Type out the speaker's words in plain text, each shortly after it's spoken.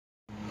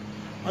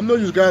I know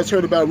you guys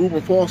heard about Reuben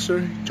Foster.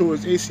 He tore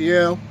his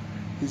ACL.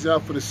 He's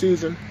out for the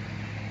season.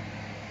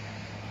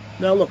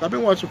 Now look, I've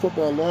been watching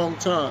football a long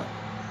time.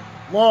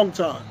 Long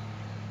time.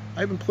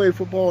 I even played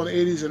football in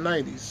the 80s and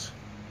 90s.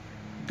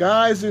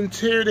 Guys didn't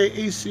tear their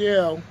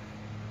ACL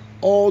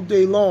all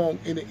day long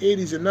in the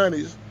 80s and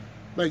 90s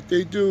like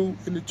they do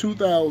in the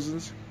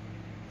 2000s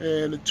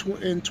and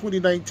in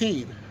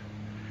 2019.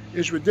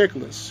 It's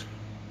ridiculous.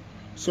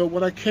 So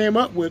what I came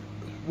up with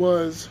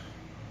was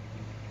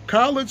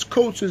college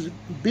coaches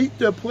beat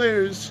their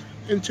players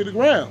into the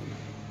ground.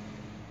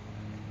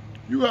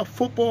 You got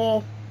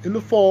football in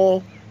the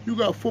fall, you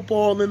got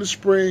football in the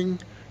spring,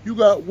 you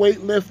got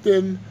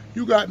weightlifting,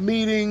 you got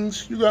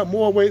meetings, you got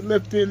more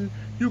weightlifting,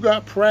 you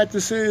got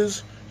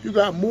practices, you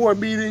got more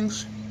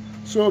meetings.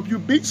 So if you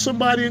beat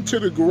somebody into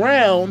the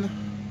ground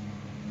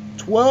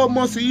 12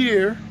 months a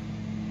year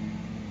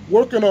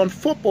working on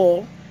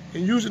football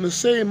and using the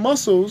same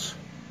muscles,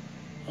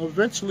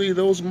 eventually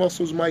those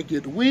muscles might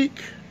get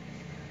weak.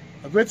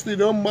 Eventually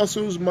those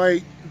muscles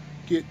might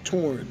get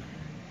torn.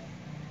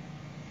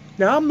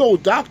 Now I'm no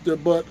doctor,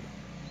 but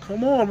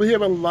come on, we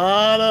have a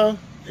lot of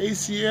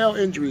ACL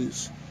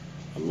injuries,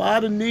 a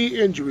lot of knee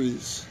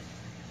injuries,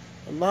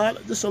 a lot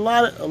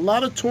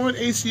of torn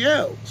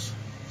ACLs.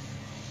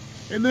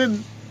 And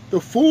then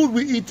the food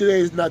we eat today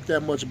is not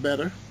that much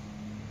better.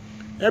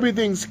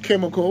 Everything's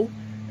chemical,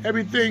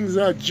 everything's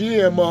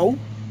GMO.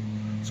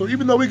 So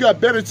even though we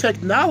got better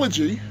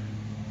technology,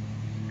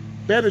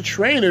 better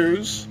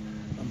trainers,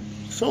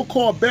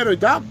 so-called better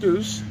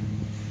doctors,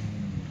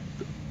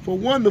 for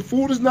one, the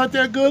food is not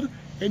that good,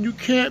 and you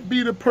can't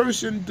beat a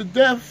person to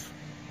death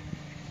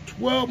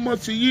 12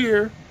 months a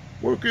year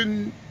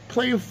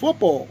playing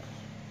football.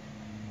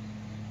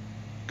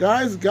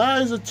 Guys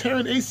are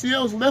tearing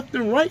ACLs left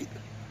and right.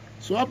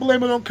 So I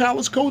blame it on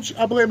college coach.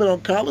 I blame it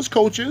on college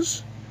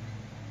coaches.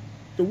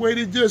 The way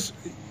they just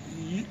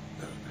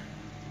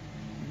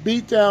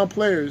beat down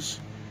players.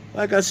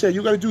 Like I said,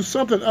 you got to do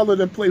something other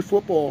than play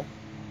football.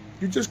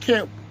 You just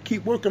can't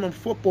keep working on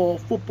football.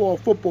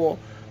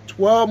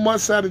 12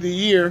 months out of the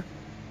year.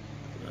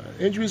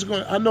 Injuries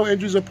I know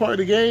injuries are part of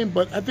the game,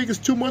 but I think it's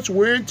too much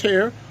wear and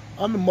tear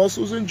on the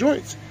muscles and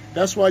joints.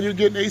 That's why you're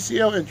getting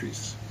ACL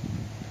injuries.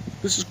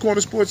 This is Corner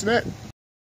Sports Net.